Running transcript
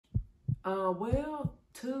Well,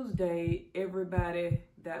 Tuesday, everybody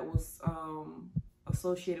that was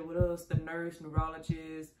associated with us, the nurse,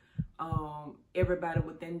 neurologist, everybody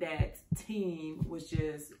within that team was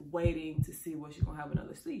just waiting to see when she's gonna have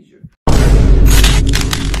another seizure.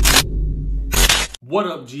 What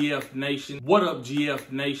up, GF Nation? What up,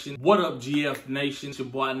 GF Nation? What up, GF Nation? It's your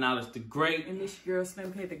boy Knowledge the Great. And this your girl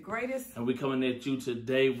Slim K the Greatest. And we coming at you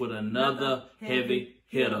today with another heavy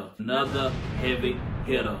hitter. Another heavy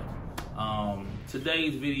hitter.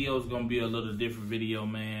 Today's video is gonna be a little different video,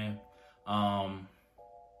 man.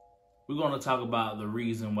 We're gonna talk about the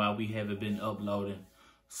reason why we haven't been uploading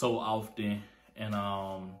so often, and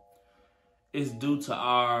it's due to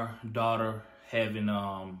our daughter having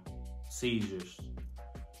seizures.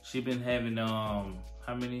 She been having how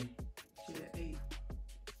many? She had 8.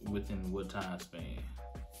 Within what time span?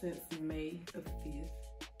 Since May the 5th.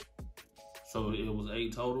 So it was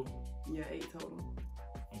 8 total? Yeah, 8 total.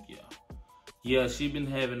 Yeah, she been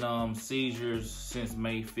having seizures since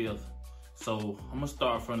May 5th. So I'm gonna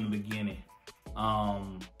start from the beginning.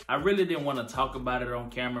 I really didn't want to talk about it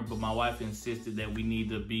on camera, but my wife insisted that we need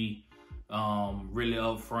to be really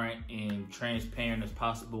upfront and transparent as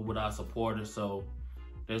possible with our supporters. So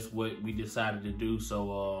that's what we decided to do.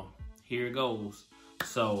 So here it goes.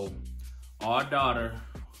 So our daughter,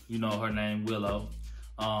 you know her name, Willow,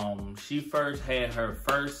 she first had her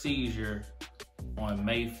first seizure on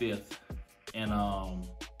May 5th. And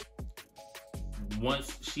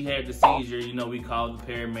once she had the seizure, you know, we called the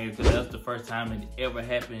paramedics because that's the first time it ever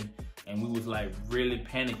happened. And we was like really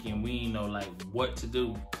panicking. We didn't know like what to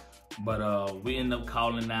do. But we ended up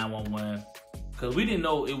calling 911 because we didn't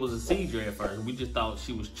know it was a seizure at first. We just thought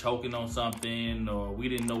she was choking on something, or we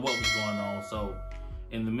didn't know what was going on. So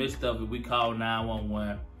in the midst of it, we called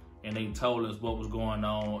 911 and they told us what was going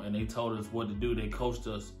on, and they told us what to do. They coached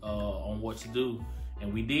us on what to do,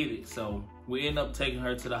 and we did it. So we ended up taking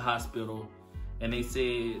her to the hospital, and they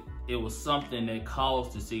said it was something that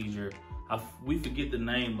caused the seizure. We forget the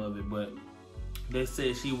name of it, but they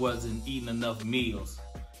said she wasn't eating enough meals.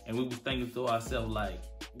 And we was thinking to ourselves, like,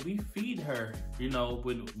 we feed her, you know,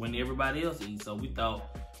 when everybody else eats. So we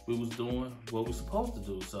thought we was doing what we're supposed to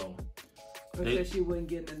do. So they said she wasn't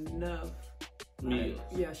getting enough meals.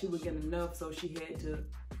 Yeah, she wasn't getting enough, so she had to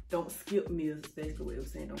don't skip meals. That's basically what it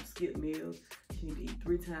was saying. Don't skip meals. She need to eat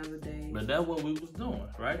 3 times a day. But that's what we was doing,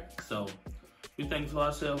 right? So we think to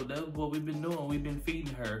ourselves, that's what we've been doing. We've been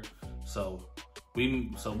feeding her. So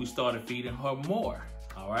we started feeding her more.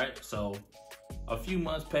 All right. So a few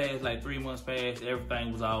months passed, like 3 months passed,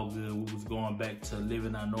 everything was all good. We was going back to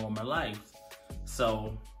living our normal life.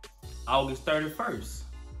 So August 31st,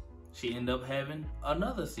 she ended up having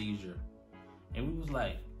another seizure. And we was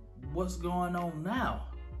like, what's going on now?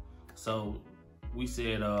 So we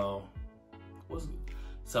said, so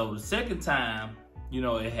the second time, you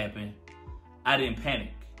know, it happened, I didn't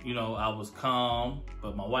panic. You know, I was calm,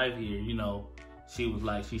 but my wife here, you know, she was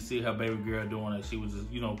like, she see her baby girl doing it. She was just,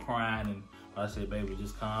 you know, crying, and I said, baby,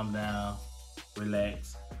 just calm down,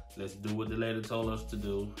 relax. Let's do what the lady told us to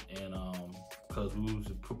do. And because we was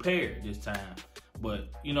prepared this time. But,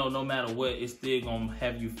 you know, no matter what, it's still gonna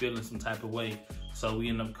have you feeling some type of way. So we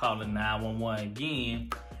end up calling 911 again,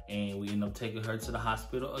 and we end up taking her to the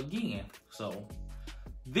hospital again. So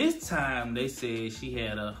this time they said she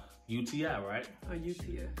had a UTI, right? A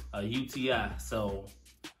UTI. A UTI. So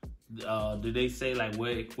did they say like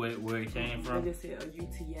where it came from? They just said a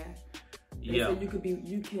UTI. They said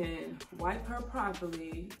you can wipe her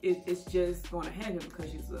properly. It's just going to happen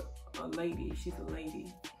because she's a lady. She's a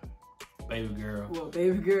lady. Baby girl. Well,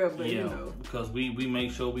 baby girl, but yeah, you know. Because we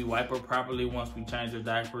make sure we wipe her properly once we change her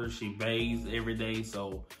diapers. She bathes every day,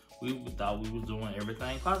 so we thought we was doing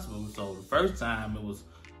everything possible. So the first time it was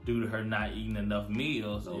due to her not eating enough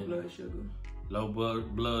meals. Low blood sugar. Low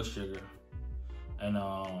blood sugar. And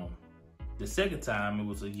the second time it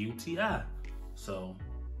was a UTI. So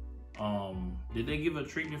did they give her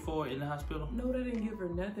treatment for it in the hospital? No, they didn't give her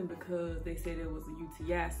nothing because they said it was a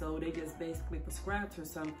UTI. So they just basically prescribed her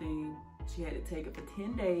something. She had to take it for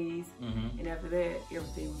 10 days. And after that,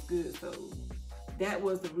 everything was good. So that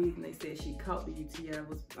was the reason they said she caught the UTI.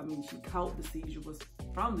 She caught the seizure was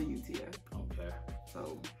from the UTI. Okay.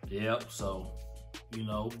 So. Yep. So, you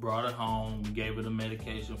know, brought her home. We gave her the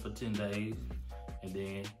medication for 10 days. And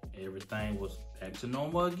then everything was back to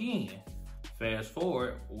normal again. Fast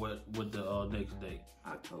forward, what the next date?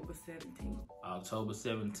 October 17th. October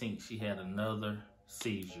 17th, she had another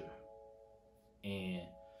seizure. And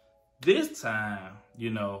this time,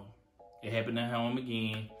 you know, it happened at home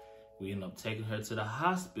again. We ended up taking her to the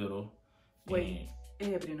hospital. Wait,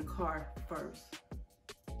 it happened in the car first.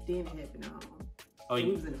 Then it happened at home. So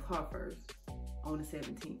we was in the car first on the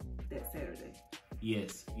 17th, that Saturday.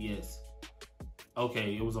 Yes.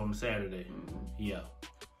 Okay, it was on the Saturday. Yeah,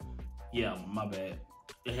 my bad.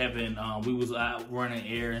 It happened, we was out running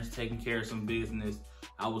errands, taking care of some business.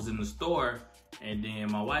 I was in the store, and then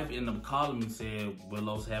my wife ended up calling me and said,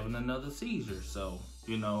 Willow's having another seizure. So,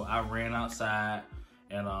 you know, I ran outside,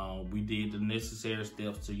 and we did the necessary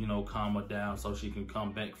steps to, you know, calm her down so she can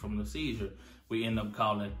come back from the seizure. We ended up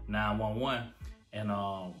calling 911,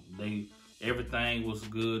 and everything was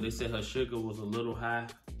good. They said her sugar was a little high.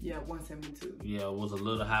 Yeah, 172. Yeah, it was a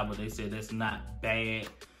little high, but they said that's not bad.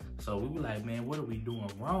 So we were like, man, what are we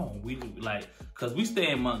doing wrong? We like, cause we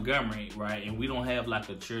stay in Montgomery, right? And we don't have like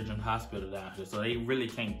a children's hospital down here. So they really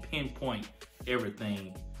can't pinpoint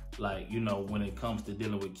everything, like, you know, when it comes to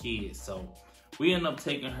dealing with kids. So we end up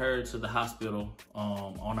taking her to the hospital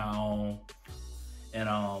on our own. And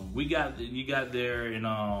you got there, and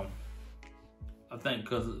I think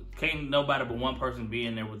cause can't nobody but one person be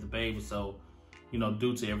in there with the baby. So, you know,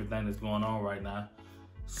 due to everything that's going on right now.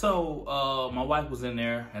 So my wife was in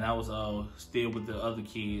there, and I was still with the other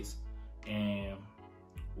kids. And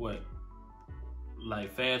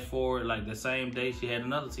like fast forward, like the same day she had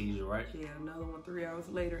another seizure, right? She had another one 3 hours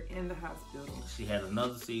later in the hospital. She had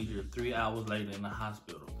another seizure 3 hours later in the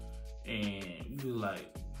hospital. And you was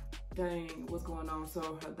like, dang, what's going on?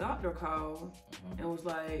 So her doctor called and was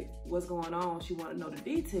like, what's going on? She wanted to know the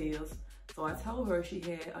details. So I told her she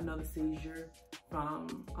had another seizure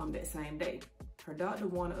from that same day. Her doctor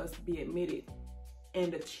wanted us to be admitted in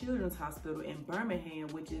the children's hospital in Birmingham,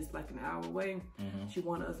 which is like an hour away. She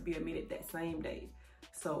wanted us to be admitted that same day.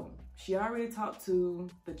 So she already talked to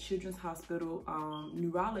the children's hospital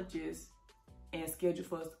neurologist and scheduled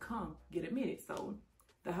for us to come get admitted. So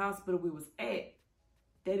the hospital we was at,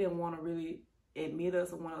 they didn't want to really admit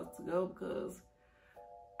us or want us to go because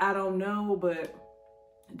I don't know, but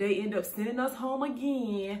they end up sending us home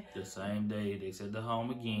again. The same day they sent her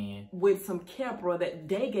home again. With some Keppra that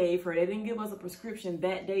they gave her. They didn't give us a prescription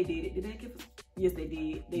that day, did it? Did they give us? Yes, they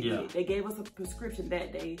did. They did. They gave us a prescription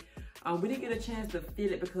that day. We didn't get a chance to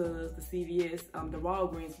fill it because the CVS, the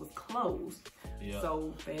Walgreens was closed. Yeah.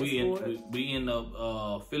 So fast forward. We end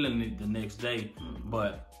up filling it the next day.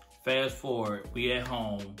 But fast forward, we at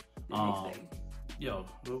home. The next day. Yo,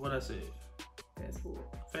 what I said?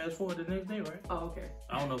 Fast forward the next day, right? Oh, okay.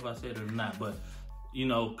 I don't know if I said it or not, but you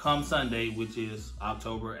know, come Sunday, which is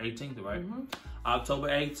October 18th, right? October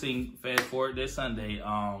 18th, fast forward that Sunday,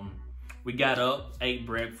 we got up, ate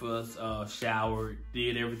breakfast, showered,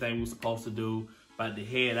 did everything we were supposed to do, about to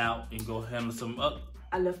head out and go handle some up.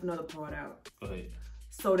 I left another part out. Go ahead.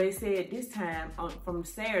 So they said this time, from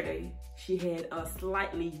Saturday, she had a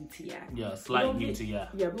slightly UTI. Yeah, slight UTI.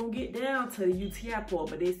 Yeah, we're going to get down to the UTI part,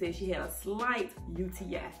 but they said she had a slight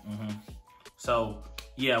UTI. So,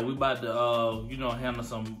 yeah, we about to, you know, handle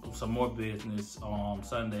some more business on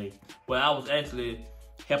Sunday. Well, I was actually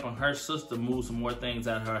helping her sister move some more things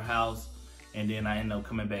out of her house, and then I ended up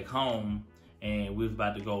coming back home, and we was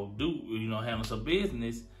about to go do, you know, handle some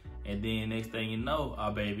business. And then next thing you know,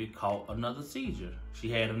 our baby caught another seizure.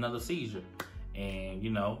 She had another seizure. And,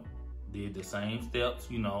 you know, did the same steps,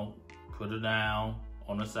 you know, put her down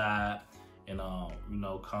on the side and, you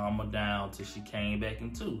know, calm her down till she came back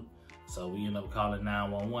into. So we ended up calling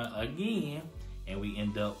 911 again, and we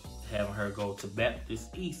ended up having her go to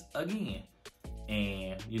Baptist East again.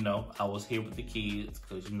 And, you know, I was here with the kids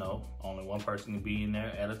because, you know, only one person can be in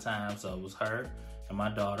there at a time. So it was her and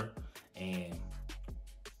my daughter. And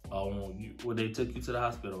well, they took you to the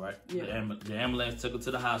hospital, right? Yeah. The ambulance took her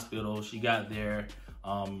to the hospital. She got there.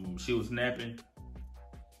 She was napping.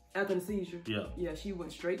 After the seizure? Yeah. Yeah, she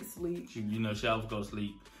went straight to sleep. She always go to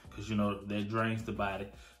sleep because, you know, that drains the body.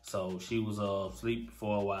 So she was asleep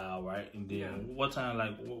for a while, right? And then what time,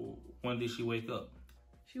 like, when did she wake up?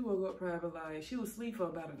 She woke up probably like, she was asleep for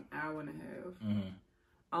about an hour and a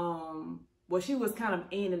half. Well, she was kind of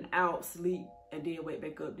in and out sleep and then wake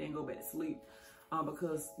back up, then go back to sleep.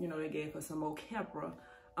 Because, you know, they gave her some more Keppra.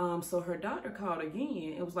 So her doctor called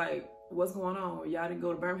again. It was like, what's going on? Y'all didn't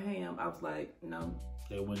go to Birmingham? I was like, no.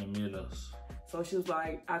 They wouldn't admit us. So she was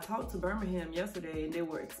like, I talked to Birmingham yesterday and they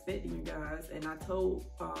were expecting you guys. And I told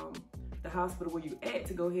the hospital where you at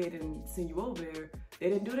to go ahead and send you over there. They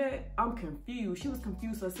didn't do that. I'm confused. She was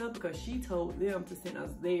confused herself because she told them to send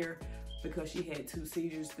us there because she had 2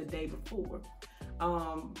 seizures the day before.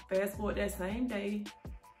 Fast forward that same day,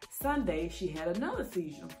 Sunday, she had another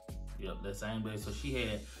seizure. Yep, that same day. So she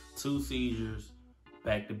had 2 seizures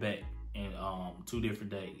back to back in 2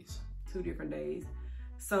 different days. 2 different days.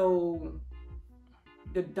 So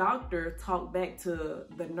the doctor talked back to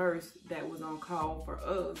the nurse that was on call for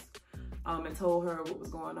us. and told her what was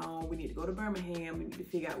going on. We need to go to Birmingham. We need to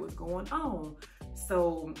figure out what's going on.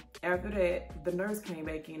 So after that, the nurse came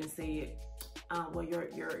back in and said, well, your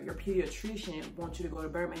pediatrician wants you to go to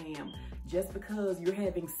Birmingham. Just because you're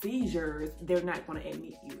having seizures, they're not going to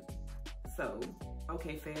admit you. So,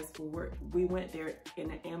 okay, fast forward. We went there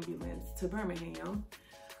in an ambulance to Birmingham.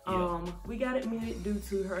 We got admitted due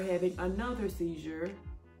to her having another seizure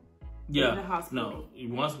in the hospital.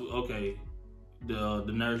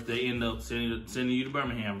 The nurse, they end up sending you to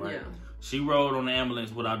Birmingham, right? Yeah. She rode on the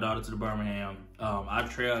ambulance with our daughter to the Birmingham. I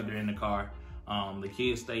trailed her in the car. The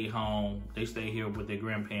kids stayed home. They stayed here with their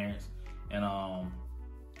grandparents. And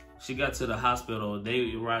she got to the hospital.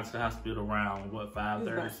 They arrived to the hospital around, what,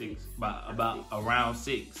 5:36? About around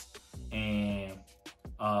 6. And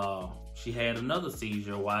she had another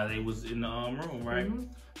seizure while they was in the room, right? Mm-hmm.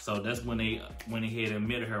 So that's when they had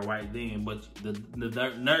admitted her right then. But the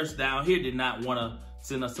nurse down here did not want to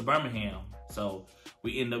send us to Birmingham. So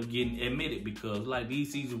we ended up getting admitted because like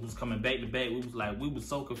these seizures was coming back to back. We was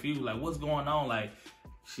so confused, like what's going on? Like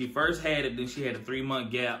she first had it, then she had a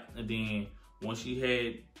 3-month gap, and then once she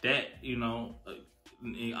had that, in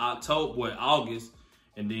August,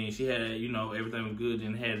 and then she had, everything was good,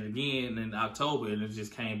 and had it again in October, and it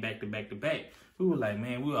just came back to back to back. We were like,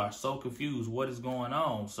 man, we are so confused. What is going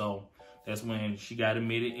on? So that's when she got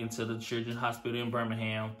admitted into the Children's Hospital in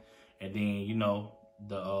Birmingham, and then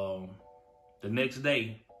the next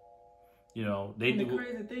day, the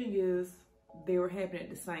crazy thing is they were happening at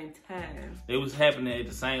the same time. It was happening at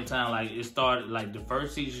the same time. Like it started, like the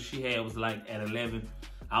first seizure she had was like at 11,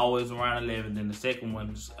 always around 11. Then the second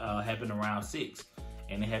one happened around 6,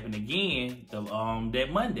 and it happened again that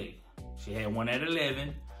Monday. She had one at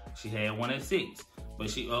 11. She had one at 6. But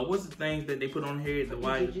she, what's the things that they put on her head? The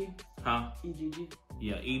white, EGG.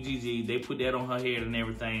 Yeah, EGG. They put that on her head and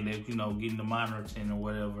everything. That getting the monitoring or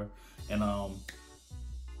whatever. And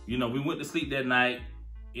we went to sleep that night,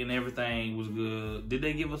 and everything was good. Did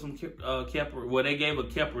they give us some Keppra? Well, they gave a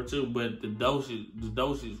Keppra too, but the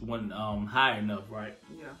dosage wasn't high enough, right?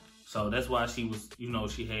 Yeah. So that's why she was,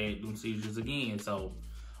 she had them seizures again. So,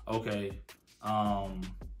 okay.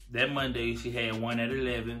 That Monday she had one at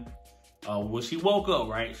 11. Well, she woke up,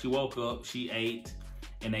 right? She woke up, she ate,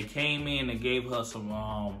 and they came in and gave her some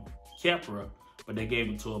Keppra, but they gave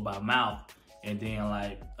it to her by mouth. And then,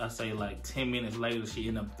 like, I say, like 10 minutes later, she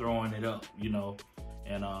ended up throwing it up,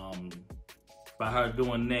 and by her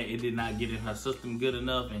doing that, it did not get in her system good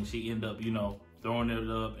enough, and she ended up, throwing it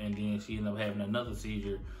up, and then she ended up having another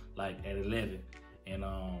seizure, like at 11. And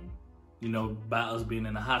by us being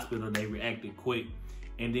in the hospital, they reacted quick.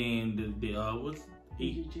 And then the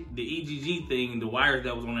EGG thing, the wires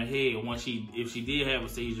that was on her head, if she did have a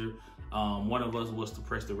seizure, one of us was to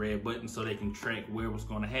press the red button so they can track where it was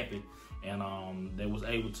going to happen. And they was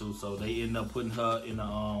able to, so they ended up putting her in the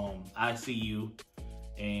ICU.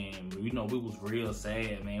 And we was real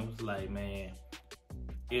sad, man. It was like, man,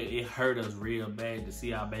 it hurt us real bad to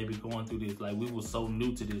see our baby going through this. Like, we were so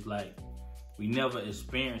new to this. Like, we never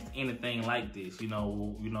experienced anything like this.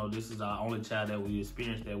 This is our only child that we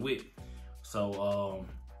experienced that with. So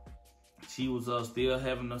she was still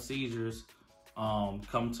having the seizures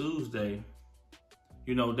come Tuesday.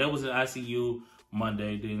 That was in ICU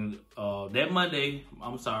Monday. Then that Monday,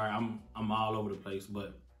 I'm sorry, I'm all over the place,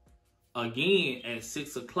 but again at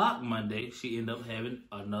 6 o'clock Monday, she ended up having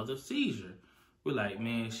another seizure. We're like,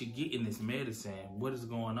 man, she getting this medicine. What is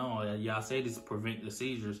going on? Y'all say this prevent the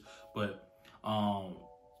seizures, but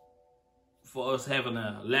for us having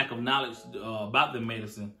a lack of knowledge about the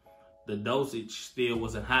medicine, the dosage still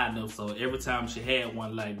wasn't high enough. So every time she had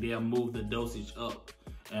one, like, they'll move the dosage up.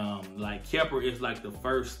 Like Keppra is like the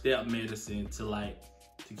first step medicine to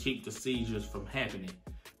keep the seizures from happening,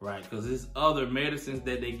 right? Because there's other medicines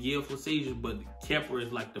that they give for seizures, but Keppra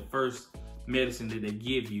is like the first medicine that they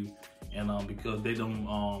give you. And because they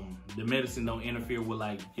don't, the medicine don't interfere with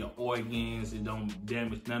like your organs, it don't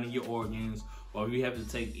damage none of your organs, or if you have to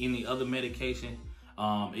take any other medication,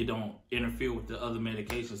 it don't interfere with the other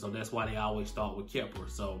medication. So that's why they always start with Keppra.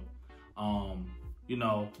 So,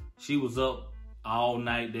 she was up all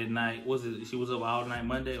night that night. She was up all night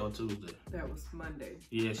Monday or Tuesday? That was Monday.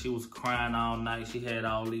 Yeah, she was crying all night. She had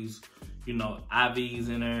all these, IVs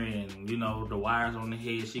in her, and, the wires on the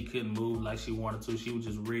head. She couldn't move like she wanted to. She was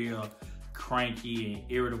just real cranky and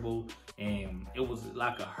irritable. And it was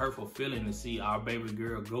like a hurtful feeling to see our baby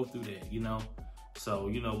girl go through that, So,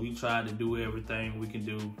 we tried to do everything we can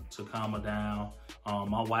do to calm her down.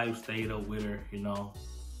 My wife stayed up with her,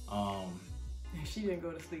 She didn't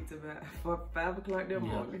go to sleep till about 5 o'clock that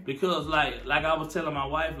morning. Because like I was telling my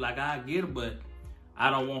wife, like, I get her, but I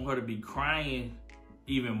don't want her to be crying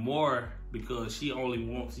even more because she only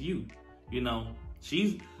wants you. You know,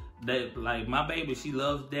 she's that, like, my baby, she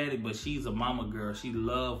loves daddy, but she's a mama girl. She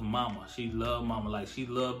loves mama. She loves mama. Like, she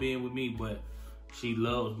loved being with me, but she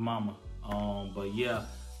loves mama. But yeah,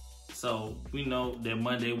 so we know that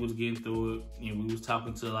Monday was getting through it, and we was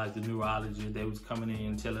talking to like the neurologist. They was coming in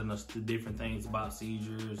and telling us the different things about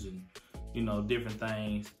seizures and, you know, different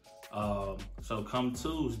things. So come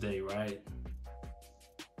Tuesday, right?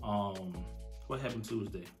 What happened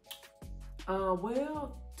Tuesday?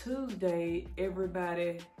 Well, Tuesday,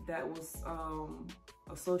 everybody that was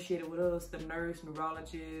associated with us, the nurse,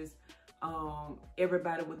 neurologist,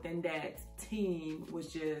 everybody within that team was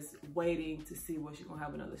just waiting to see when she's gonna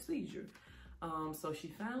have another seizure. So she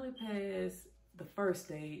finally passed the first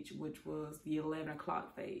stage, which was the 11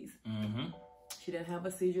 o'clock phase. She didn't have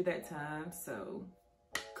a seizure that time, so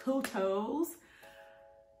kudos.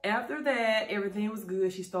 After that, everything was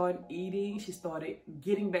good. She started eating. She started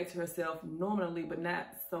getting back to herself normally, but not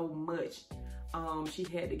so much. She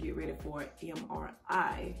had to get ready for an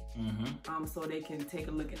MRI, so they can take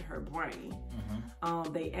a look at her brain.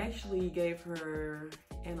 They actually gave her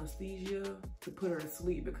anesthesia to put her to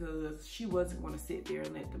sleep because she wasn't going to sit there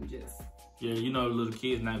and let them just... Yeah, you know, little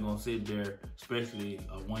kids not going to sit there, especially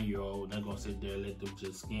a 1-year-old, not going to sit there and let them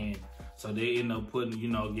just scan. So they end up putting, you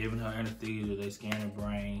know, giving her anesthesia. They scan her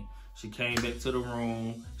brain. She came back to the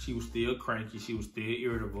room. She was still cranky. She was still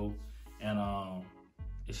irritable. And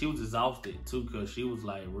she was exhausted too, because she was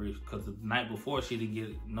like, because the night before she didn't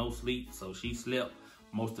get no sleep. So she slept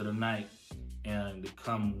most of the night. And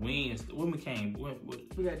come Wednesday, when we came,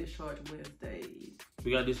 we got discharged Wednesday.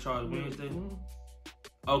 We got discharged Wednesday?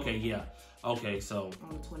 Okay, yeah. Okay, so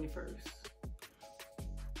on the 21st.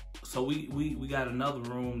 So we got another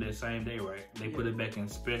room that same day, right? They put it back in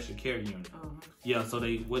special care unit. Yeah, so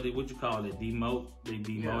they what you call it? Demote. They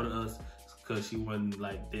demoted us because she wasn't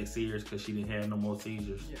like that serious because she didn't have no more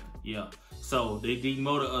seizures. Yeah. So they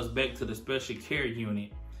demoted us back to the special care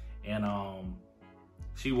unit, and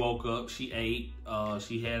she woke up, she ate,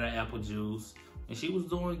 she had her apple juice, and she was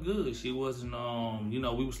doing good. She wasn't you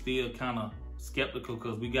know, we were still kind of skeptical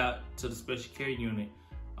because we got to the special care unit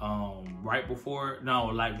right before,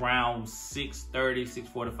 like around 6:30,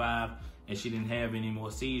 6:45, and she didn't have any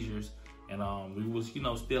more seizures. And we was, you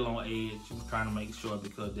know, still on edge. She was trying to make sure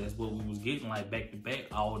because that's what we was getting like back to back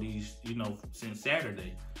all these, you know, since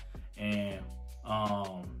Saturday. And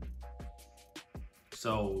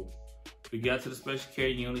so we got to the special care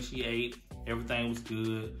unit. She ate. Everything was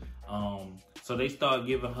good. So they started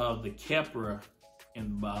giving her the Keppra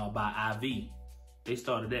by IV. They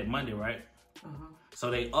started that Monday, right? So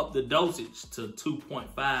they upped the dosage to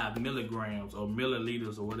 2.5 milligrams or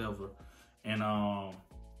milliliters or whatever. And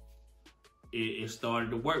it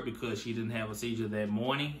started to work because she didn't have a seizure that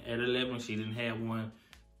morning at 11. She didn't have one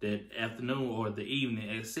that afternoon or the evening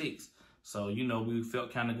at 6. So, you know, we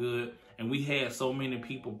felt kind of good. And we had so many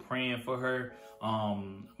people praying for her.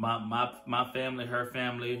 My family, her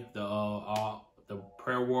family, the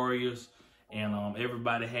prayer warriors, and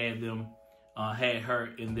everybody had them. Had her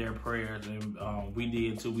in their prayers, and we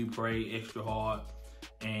did too. We prayed extra hard,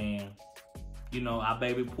 and you know, our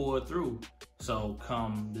baby pulled through. So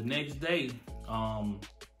come the next day,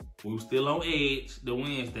 we were still on edge. The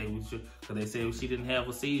Wednesday, because they said she didn't have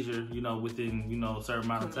a seizure, you know, within, you know, a certain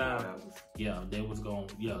amount of time. Yeah, they was going,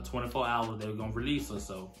 24 hours. They were gonna release her.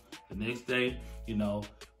 So the next day, you know,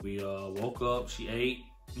 we woke up. She ate.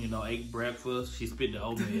 You know, ate breakfast. She spit the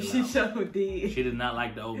oatmeal She out. sure did. She did not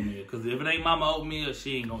like the oatmeal. Because if it ain't mama oatmeal,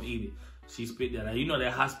 she ain't gonna eat it. She spit that out. You know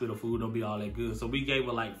that hospital food don't be all that good. So we gave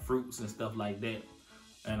her like fruits and stuff like that.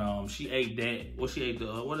 And she ate that. Well, she ate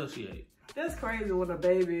what else she ate? That's crazy when a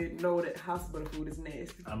baby know that hospital food is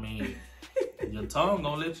nasty. I mean, your tongue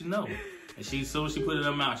gonna let you know. And as soon as she put it in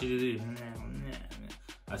her mouth, she did it.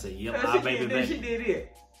 I said, yep, our baby back. She did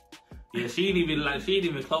it. Yeah, she didn't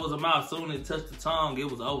even close her mouth. Soon as it touched the tongue,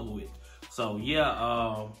 it was over with. So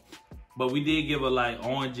yeah, but we did give her like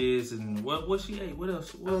oranges and what she ate. What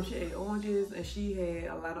else? She ate oranges and she had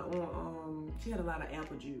a lot of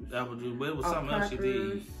apple juice. Apple juice, but it was something else she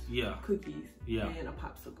did. Yeah. Cookies. Yeah. And a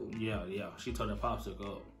popsicle. Yeah. She tore that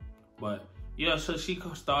popsicle up. But yeah, so she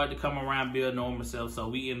started to come around, build normal self. So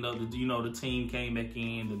we ended up, you know, the team came back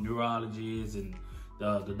in, the neurologists and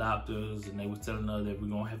the doctors, and they was telling her that we're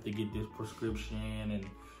gonna have to get this prescription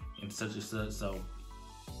and such and such. So,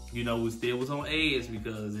 you know, we still was on edge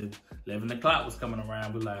because if 11 o'clock was coming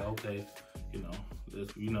around, we're like, okay,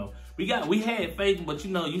 we had faith, but you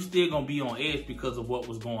know, you still gonna be on edge because of what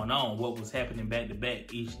was going on, what was happening back to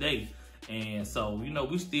back each day. And so, you know,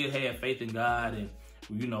 we still had faith in God, and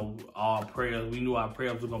you know, our prayers, we knew our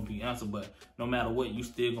prayers were going to be answered, but no matter what, you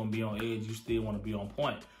still going to be on edge. You still want to be on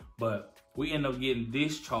point. But we ended up getting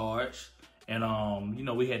discharged, and, you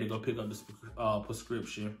know, we had to go pick up this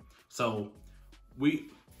prescription. So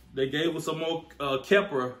they gave us some more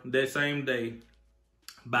Keppra that same day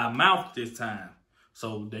by mouth this time,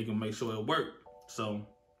 so they can make sure it worked. So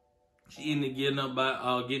she ended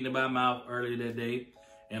up getting it by mouth earlier that day,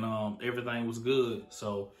 and everything was good.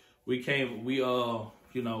 So we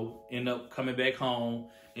you know, end up coming back home,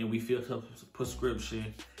 and we filled her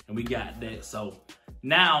prescription, and we got that. So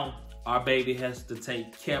now our baby has to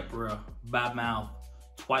take Keppra by mouth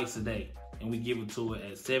twice a day, and we give it to her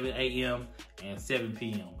at 7 a.m. and 7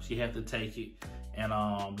 p.m. She has to take it, and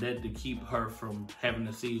that to keep her from having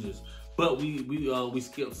the seizures. But we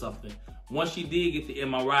skipped something. Once she did get the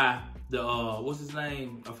MRI, the what's his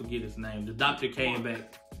name? I forget his name. The doctor came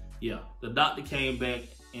back. Yeah, the doctor came back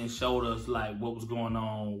and showed us like what was going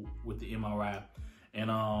on with the MRI and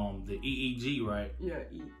the EEG, right? Yeah,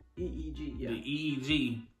 EEG. Yeah. The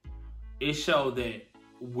EEG, it showed that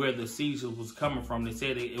where the seizure was coming from. They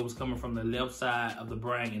said it was coming from the left side of the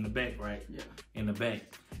brain in the back, right? Yeah. In the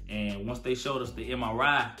back. And once they showed us the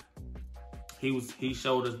MRI, he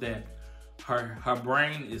showed us that her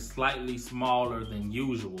brain is slightly smaller than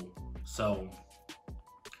usual. So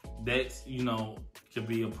that's, you know, could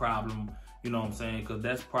be a problem, you know what I'm saying? Because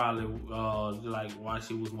that's probably like why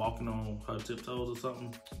she was walking on her tiptoes or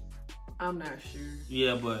something. I'm not sure.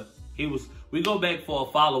 Yeah, but we go back for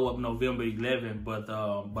a follow-up November 11th,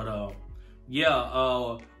 but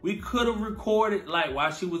we could have recorded like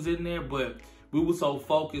while she was in there, but we were so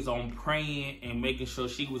focused on praying and making sure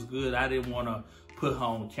she was good, I didn't want to put her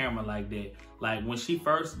on camera like that. Like when she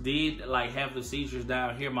first did like have the seizures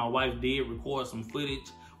down here, my wife did record some footage.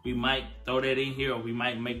 We might throw that in here, or we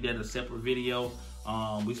might make that a separate video.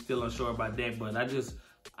 We still unsure about that, but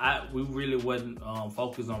we really wasn't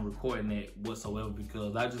focused on recording that whatsoever,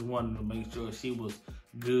 because I just wanted to make sure she was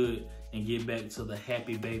good and get back to the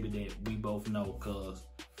happy baby that we both know. Cause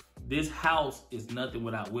this house is nothing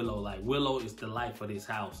without Willow. Like Willow is the life of this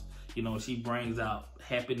house. You know, she brings out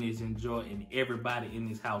happiness and joy in everybody in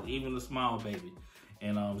this house, even the small baby.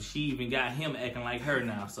 And she even got him acting like her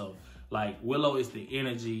now. So like Willow is the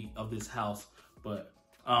energy of this house. But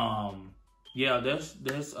yeah, that's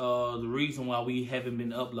the reason why we haven't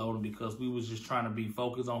been uploading, because we was just trying to be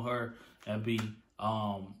focused on her and be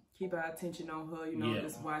keep our attention on her, you know,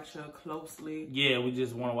 just watch her closely. Yeah, we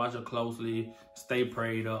just want to watch her closely, stay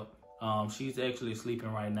prayed up. She's actually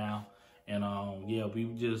sleeping right now. And yeah,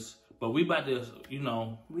 but we about to, you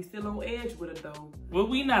know. We still on edge with it though. Well,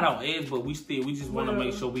 we not on edge, but we just want to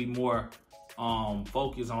make sure we more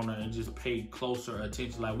focus on her and just pay closer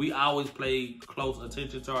attention. Like we always pay close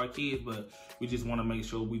attention to our kids, but we just want to make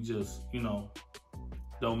sure we just, you know,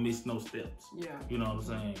 don't miss no steps. Yeah. You know what I'm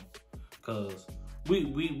saying? Cause from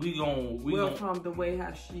the way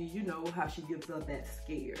how she, you know, how she gives up that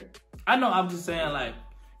scare. I know, I'm just saying, like,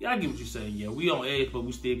 yeah, I get what you're saying. Yeah, we on edge, but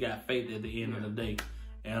we still got faith at the end of the day.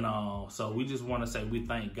 And so we just want to say we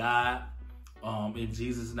thank God in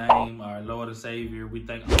Jesus' name, our Lord and Savior. We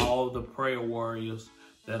thank all the prayer warriors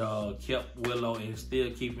that kept Willow and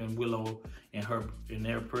still keeping Willow in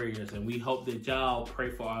their prayers. And we hope that y'all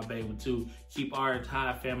pray for our baby too. Keep our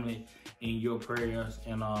entire family in your prayers.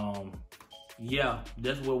 And yeah,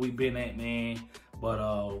 that's where we've been at, man.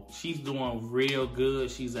 But she's doing real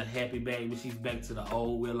good. She's a happy baby. She's back to the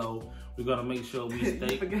old Willow. We're gonna make sure we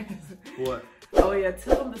stay. What? Oh yeah,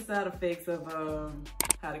 tell them the side effects of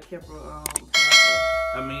how the Keppra.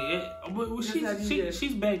 I mean,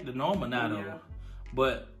 she's back to normal now though. Yeah.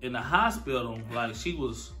 But in the hospital, like she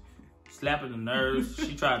was slapping the nurse.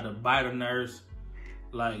 She tried to bite a nurse.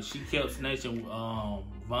 Like she kept snatching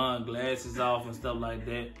Von glasses off and stuff like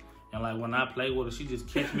that. And like when I play with her, she just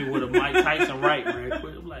catch me with a Mike Tyson right real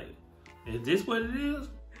quick. I'm like, is this what it is?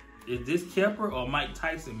 Is this Keppra or Mike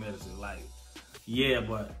Tyson medicine? Like, yeah,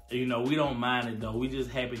 but you know, we don't mind it though. We just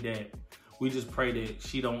happy that we just pray that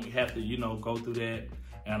she don't have to, you know, go through that.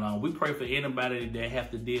 And we pray for anybody that have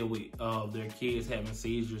to deal with their kids having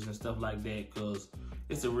seizures and stuff like that, because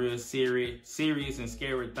it's a real serious and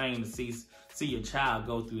scary thing to see your child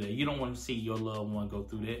go through that. You don't want to see your loved one go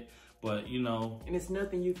through that. But, you know. And it's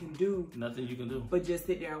nothing you can do. Nothing you can do. But just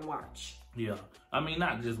sit there and watch. Yeah. I mean,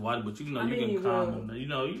 not just watch, but you know, you can calm them. You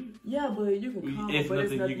know. Yeah, but you can calm them, but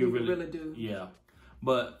it's nothing you can really do. Yeah.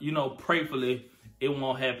 But, you know, prayerfully, it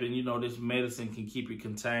won't happen. You know, this medicine can keep it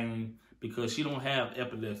contained because she don't have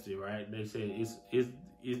epilepsy, right? They say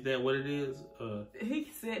Is that what it is?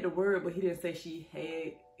 He said the word, but he didn't say she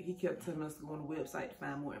had. He kept telling us to go on the website to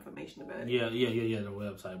find more information about it. Yeah, the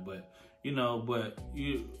website. But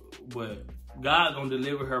but God gonna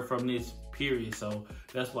deliver her from this period. So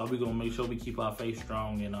that's why we're gonna make sure we keep our faith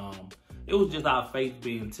strong. And it was just our faith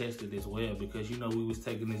being tested as well, because we was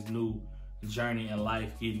taking this new journey in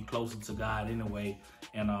life, getting closer to God anyway.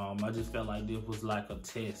 And I just felt like this was like a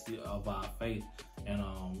test of our faith. And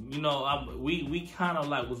we kind of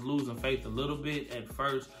like was losing faith a little bit at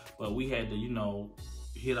first, but we had to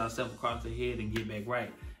hit ourselves across the head and get back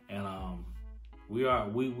right. And we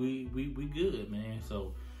good, man.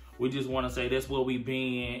 So we just want to say that's where we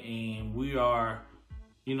been, and we are,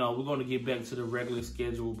 we're going to get back to the regular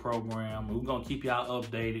scheduled program. We're going to keep y'all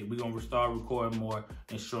updated. We're going to start recording more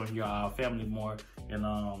and showing y'all our family more. And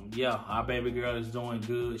our baby girl is doing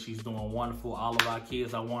good. She's doing wonderful. All of our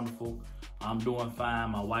kids are wonderful. I'm doing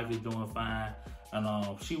fine. My wife is doing fine.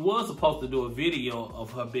 And she was supposed to do a video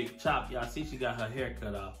of her big chop. Y'all see she got her hair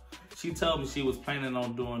cut off. She told me she was planning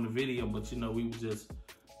on doing the video, but we was just,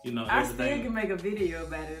 I still can make a video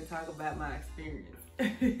about it and talk about my experience.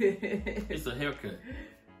 It's a haircut.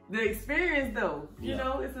 The experience, though,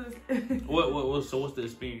 it's a... So what's the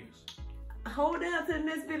experience? Hold on to the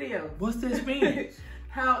next video. What's the experience?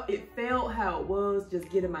 How it felt, how it was, just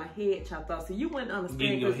getting my head chopped off. So you wouldn't understand.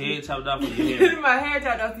 Getting your head chopped off with your hair. Getting my hair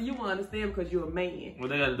chopped off, so you wouldn't understand because you're a man. What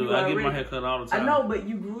they got to do? I get my hair cut all the time. I know, but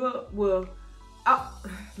you grew up,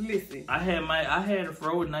 listen. I had a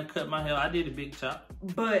fro and I cut my hair. I did a big chop.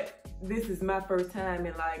 But this is my first time,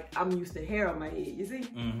 and I'm used to hair on my head, you see?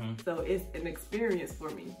 Mm-hmm. So it's an experience for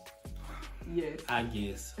me. Yes. I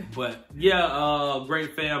guess. But yeah,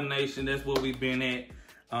 Great Fam Nation, that's where we've been at.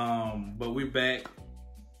 But we're back.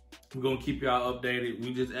 We're gonna keep y'all updated.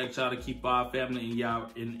 We just ask y'all to keep our family in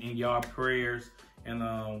y'all prayers. And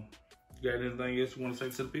you got anything else you want to say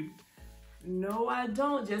to the people? No, I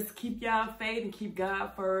don't. Just keep y'all faith and keep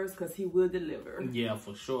God first, because He will deliver. Yeah,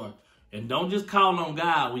 for sure. And don't just call on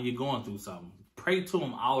God when you're going through something. Pray to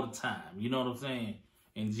Him all the time. You know what I'm saying?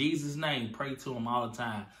 In Jesus' name, pray to Him all the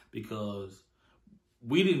time, because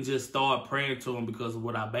we didn't just start praying to Him because of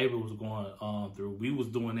what our baby was going through. We was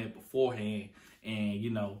doing that beforehand,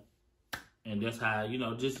 and and that's how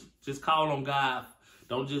just call on God.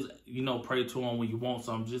 Don't just pray to Him when you want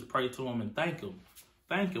something. Just pray to Him and thank Him.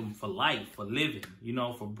 Thank Him for life, for living,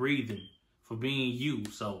 for breathing, for being you.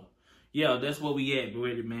 So yeah, that's where we at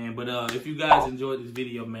with it, man. But if you guys enjoyed this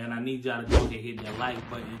video, man, I need y'all to go ahead and hit that like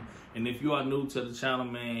button. And if you are new to the channel,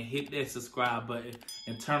 man, hit that subscribe button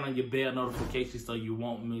and turn on your bell notifications so you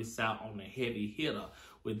won't miss out on the heavy hitter.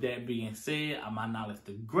 With that being said, I'm Knowledge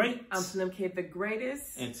the Great. I'm Slim K the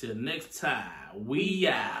Greatest. Until next time, we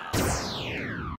out.